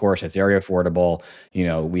 right? It's a course that's very affordable.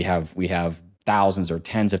 We have thousands or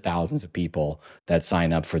tens of thousands of people that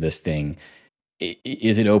sign up for this thing.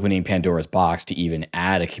 Is it opening Pandora's box to even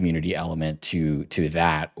add a community element to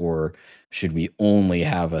that, or should we only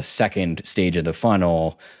have a second stage of the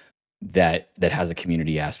funnel that has a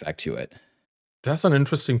community aspect to it? That's an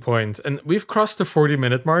interesting point. And we've crossed the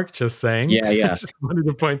 40-minute mark, just saying. Yeah, I yeah, just wanted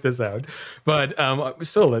to point this out. But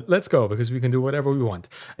still, let's go because we can do whatever we want.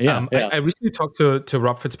 yeah, I, yeah. I recently talked to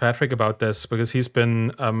Rob Fitzpatrick about this because he's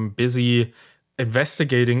been busy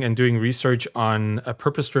investigating and doing research on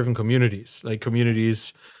purpose-driven communities, like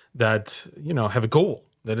communities that, have a goal,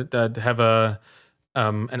 that have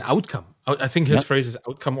an outcome. I think his Yep. phrase is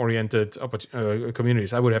outcome-oriented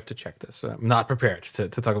communities. I would have to check this. I'm not prepared to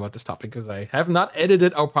talk about this topic because I have not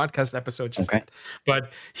edited our podcast episode just Okay. yet.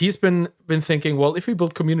 But he's been thinking, well, if we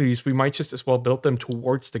build communities, we might just as well build them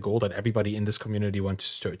towards the goal that everybody in this community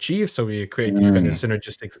wants to achieve. So we create these kind of Mm,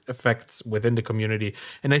 synergistic effects within the community.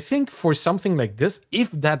 And I think for something like this,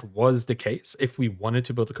 if that was the case, if we wanted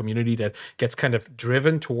to build a community that gets kind of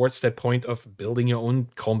driven towards that point of building your own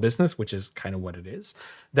calm business, which is kind of what it is,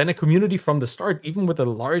 then a community from the start, even with a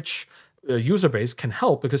large user base, can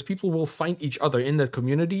help because people will find each other in that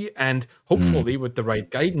community and mm, hopefully, with the right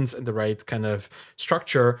guidance and the right kind of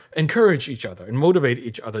structure, encourage each other and motivate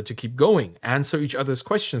each other to keep going, answer each other's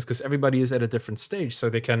questions because everybody is at a different stage. So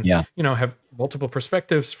they can, yeah. have multiple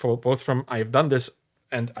perspectives for both from I have done this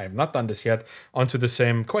and I have not done this yet onto the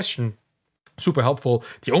same question. Super helpful.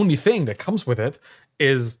 The only thing that comes with it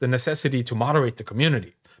is the necessity to moderate the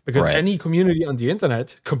community because Right. any community on the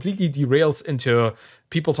internet completely derails into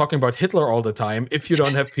people talking about Hitler all the time if you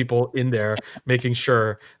don't have people in there making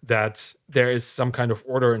sure that there is some kind of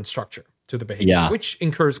order and structure to the behavior, Yeah. which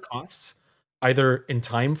incurs costs either in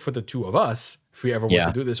time for the two of us if we ever were to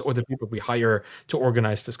Yeah. do this, or the people we hire to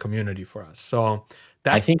organize this community for us. So I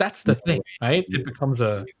that's think that's the you're thing, right? right. It becomes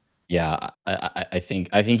a Yeah, I think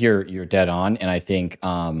you're dead on, and I think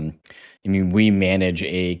I mean we manage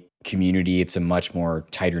a community. It's a much more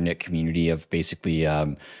tighter knit community of basically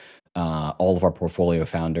all of our portfolio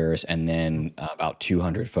founders, and then about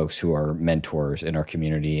 200 folks who are mentors in our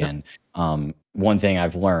community. yep. And one thing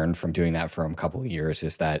I've learned from doing that for a couple of years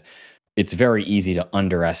is that it's very easy to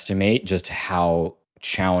underestimate just how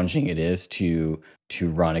challenging it is to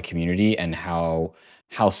run a community and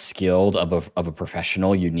how skilled of a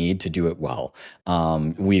professional you need to do it well.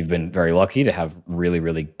 We've been very lucky to have really,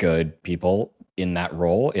 really good people in that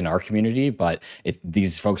role in our community, but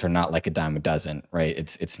these folks are not like a dime a dozen, right?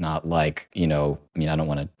 It's not like, I mean, I don't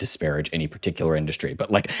want to disparage any particular industry,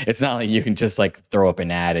 but like it's not like you can just like throw up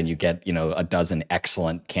an ad and you get, a dozen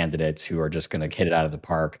excellent candidates who are just going to hit it out of the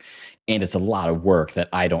park. And it's a lot of work that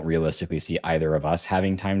I don't realistically see either of us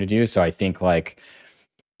having time to do. So I think like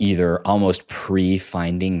either almost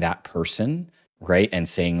pre-finding that person, right? And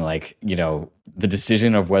saying like, the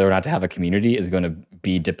decision of whether or not to have a community is going to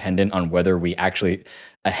be dependent on whether we actually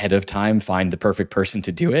ahead of time find the perfect person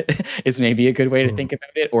to do it is maybe a good way to Mm. think about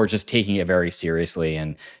it, or just taking it very seriously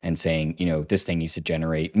and saying, this thing needs to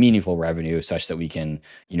generate meaningful revenue such that we can,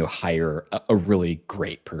 hire a really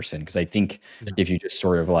great person. Because I think Yeah. if you just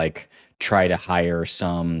sort of like try to hire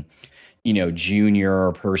some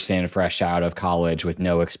junior person fresh out of college with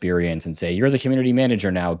no experience and say, you're the community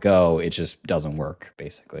manager now, go. It just doesn't work,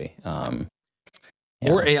 basically.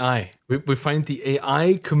 Or Yeah. AI. We find the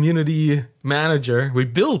AI community manager. We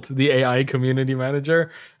built the AI community manager,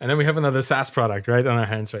 and then we have another SaaS product right on our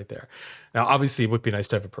hands right there. Now, obviously, it would be nice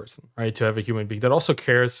to have a person, right? To have a human being that also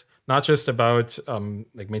cares not just about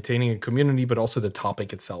like maintaining a community, but also the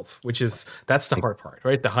topic itself, which is that's the hard part,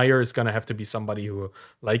 right? The hire is going to have to be somebody who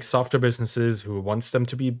likes software businesses, who wants them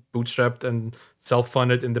to be bootstrapped and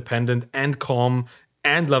self-funded, independent, and calm,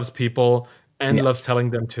 and loves people and Yeah. loves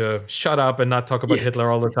telling them to shut up and not talk about Yes.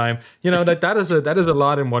 Hitler all the time. That is a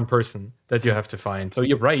lot in one person that you have to find. So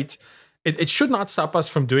you're right. It should not stop us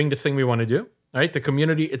from doing the thing we want to do. Right? The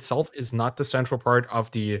community itself is not the central part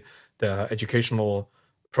of the educational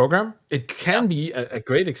program. It Yeah. can be a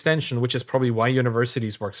great extension, which is probably why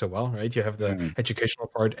universities work so well, right? You have the Mm. educational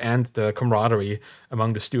part and the camaraderie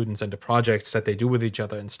among the students and the projects that they do with each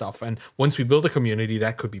other and stuff. And once we build a community,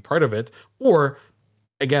 that could be part of it. Or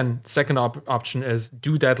again, second option is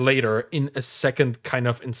do that later in a second kind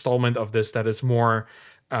of installment of this that is more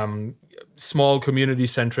um, small community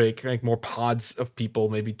centric, like more pods of people,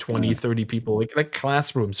 maybe 20, Mm. 30 people, like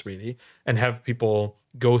classrooms really, and have people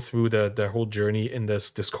go through the whole journey in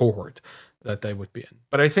this cohort that they would be in.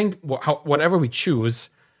 But I think whatever we choose,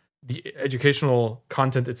 the educational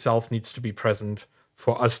content itself needs to be present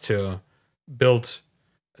for us to build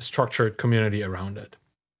a structured community around it.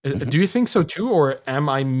 Mhm. Do you think so too, or am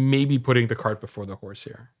I maybe putting the cart before the horse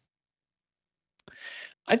here?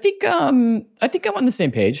 I think I'm on the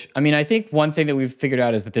same page. I mean, I think one thing that we've figured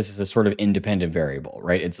out is that this is a sort of independent variable,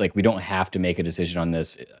 right? It's like we don't have to make a decision on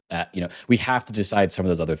this. We have to decide some of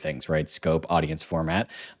those other things, right? Scope, audience, format.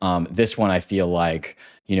 This one, I feel like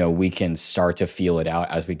we can start to feel it out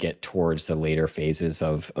as we get towards the later phases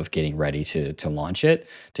of getting ready to launch it,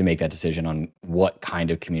 to make that decision on what kind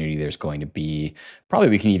of community there's going to be. Probably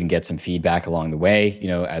we can even get some feedback along the way,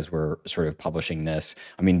 as we're sort of publishing this.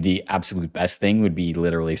 I mean, the absolute best thing would be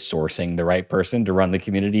literally sourcing the right person to run the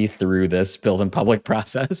community through this build in public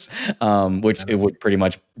process, which it would pretty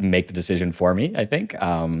much make the decision for me, I think.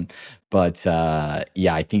 But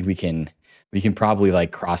yeah, I think we can probably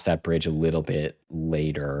like cross that bridge a little bit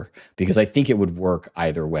later, because I think it would work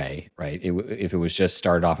either way, right? If it was just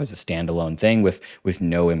started off as a standalone thing with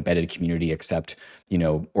no embedded community except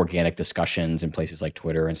organic discussions in places like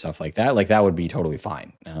Twitter and stuff like that would be totally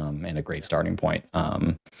fine, and a great starting point.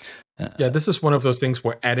 Yeah, Uh, this is one of those things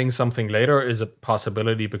where adding something later is a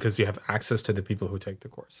possibility because you have access to the people who take the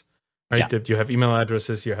course, right? yeah, That you have email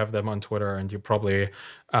addresses, you have them on Twitter, and you probably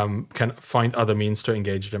can find other means to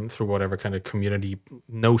engage them through whatever kind of community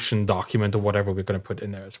Notion document or whatever we're going to put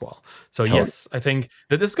in there as well. So totally. yes, I think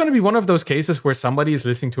that this is going to be one of those cases where somebody is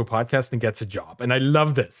listening to a podcast and gets a job, and I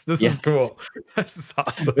love this. This Yeah. is cool. This is But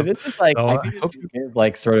awesome. this is like, So I I think this hope is you. good,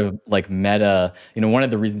 like sort of like meta. One of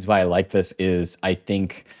the reasons why I like this is I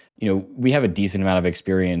think, we have a decent amount of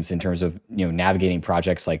experience in terms of, navigating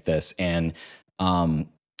projects like this. And, um,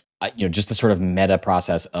 just the sort of meta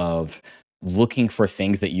process of looking for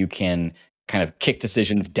things that you can kind of kick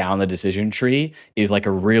decisions down the decision tree is like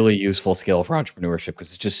a really useful skill for entrepreneurship, because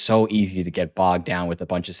it's just so easy to get bogged down with a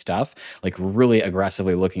bunch of stuff, like really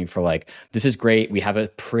aggressively looking for like, this is great. We have a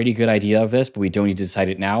pretty good idea of this, but we don't need to decide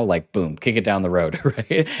it now. Like, boom, kick it down the road,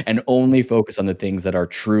 right? And only focus on the things that are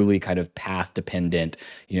truly kind of path dependent,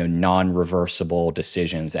 non-reversible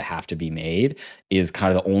decisions that have to be made is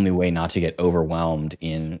kind of the only way not to get overwhelmed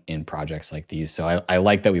in projects like these. So I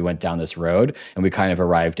like that we went down this road and we kind of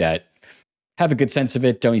arrived at have a good sense of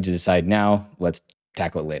it. Don't need to decide now. Let's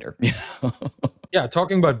tackle it later. Yeah,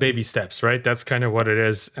 talking about baby steps, right? That's kind of what it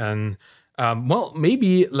is. And well,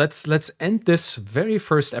 maybe let's end this very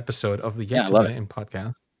first episode of the Yeah, I Yet to love Buy it. In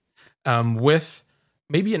podcast with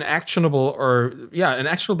maybe an actionable an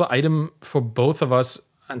actionable item for both of us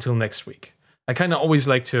until next week. I kind of always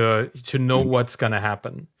like to know what's gonna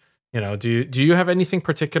happen. Do you have anything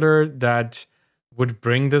particular that would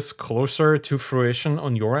bring this closer to fruition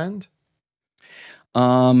on your end?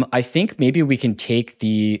 I think maybe we can take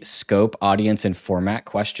the scope, audience, and format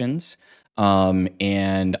questions,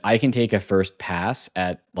 and I can take a first pass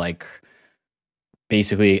at like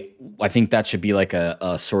basically. I think that should be like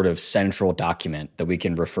a sort of central document that we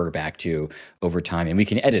can refer back to over time, and we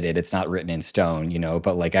can edit it. It's not written in stone,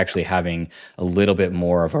 but like actually having a little bit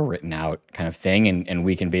more of a written out kind of thing, and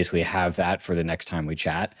we can basically have that for the next time we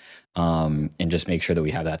chat, and just make sure that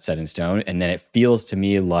we have that set in stone. And then it feels to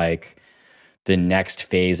me like the next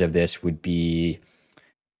phase of this would be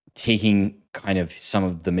taking kind of some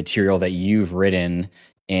of the material that you've written,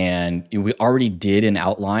 and we already did an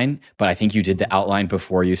outline, but I think you did the outline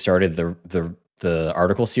before you started the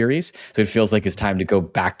article series. So it feels like it's time to go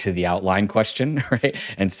back to the outline question, right?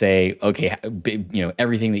 And say, okay,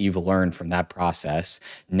 everything that you've learned from that process,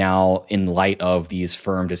 now in light of these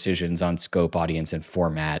firm decisions on scope, audience, and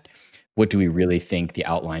format, what do we really think the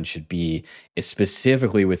outline should be, is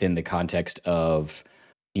specifically within the context of,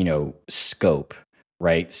 scope,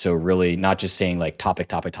 right? So really not just saying like topic,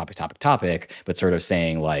 but sort of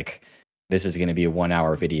saying like, this is going to be a 1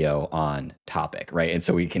 hour video on topic, right? And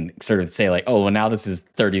so we can sort of say like, oh, well, now this is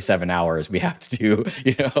 37 hours. We have to do,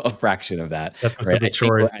 a fraction of that, That's just a right? I bit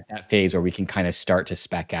think we're short. at that phase where we can kind of start to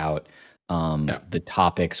spec out Yeah. the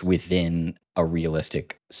topics within a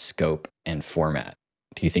realistic scope and format.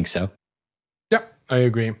 Do you think so? Yeah, I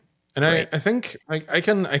agree. And I, Great. I think I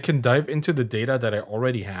can dive into the data that I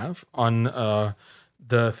already have on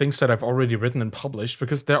the things that I've already written and published,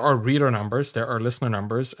 because there are reader numbers, there are listener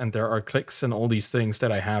numbers, and there are clicks and all these things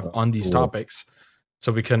that I have Oh, on these cool. topics.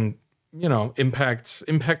 So we can,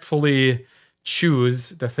 impactfully choose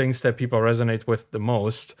the things that people resonate with the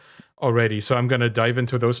most already. So I'm gonna dive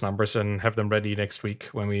into those numbers and have them ready next week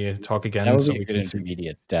when we talk That again, would so be a we good can see.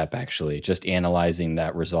 intermediate step, actually, just analyzing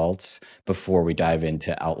that results before we dive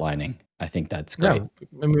into outlining. I think that's Yeah, great.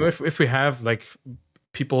 I mean, if we have like Yeah.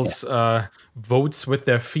 people's votes with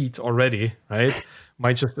their feet already, right?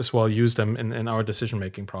 Might just as well use them in our decision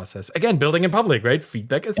making process. Again, building in public, right?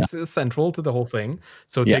 Feedback Yeah. is central to the whole thing.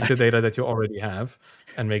 So take Yeah. the data that you already have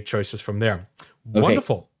and make choices from there. Okay.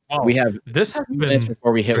 Wonderful. We Wow, have this has 2 minutes been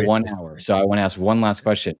before we hit great so 1 hour. far. So I want to ask one last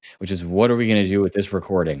question, which is, what are we going to do with this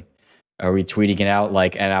recording? Are we tweeting it out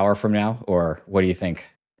like an hour from now, or what do you think?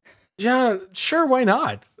 Yeah, sure. Why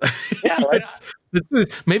not? Yeah, why not?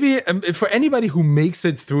 Maybe for anybody who makes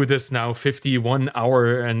it through this now 51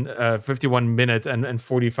 hour and 51 minute and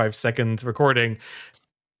 45-second recording,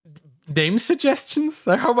 name suggestions.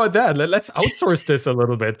 How about that? Let's outsource this a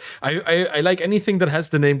little bit. I like anything that has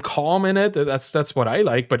the name Calm in it. That's what I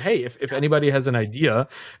like. But hey, if anybody has an idea,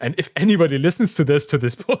 and if anybody listens to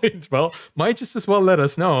this point, well, might just as well let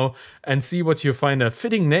us know and see what you find a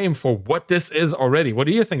fitting name for what this is already. What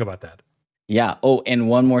do you think about that? Yeah. Oh, and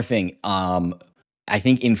one more thing. I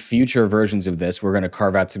think in future versions of this, we're going to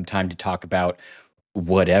carve out some time to talk about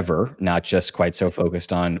whatever, not just quite so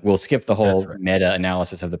focused on. We'll skip the That's whole right. meta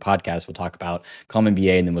analysis of the podcast. We'll talk about Calm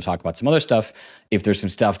MBA, and then we'll talk about some other stuff. If there's some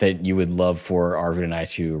stuff that you would love for Arvid and I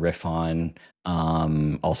to riff on,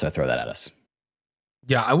 also throw that at us.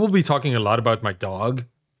 Yeah, I will be talking a lot about my dog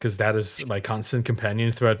because that is my constant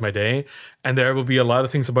companion throughout my day. And there will be a lot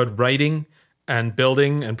of things about writing and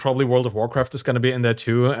building, and probably World of Warcraft is going to be in there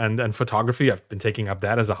too, and photography. I've been taking up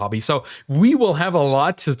that as a hobby. So we will have a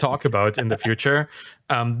lot to talk about in the future.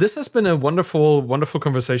 This has been a wonderful, wonderful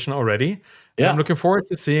conversation already. And I'm Yeah. looking forward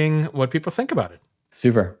to seeing what people think about it.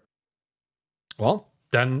 Super. Well,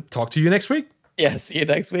 then talk to you next week. Yeah. See you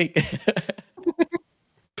next week.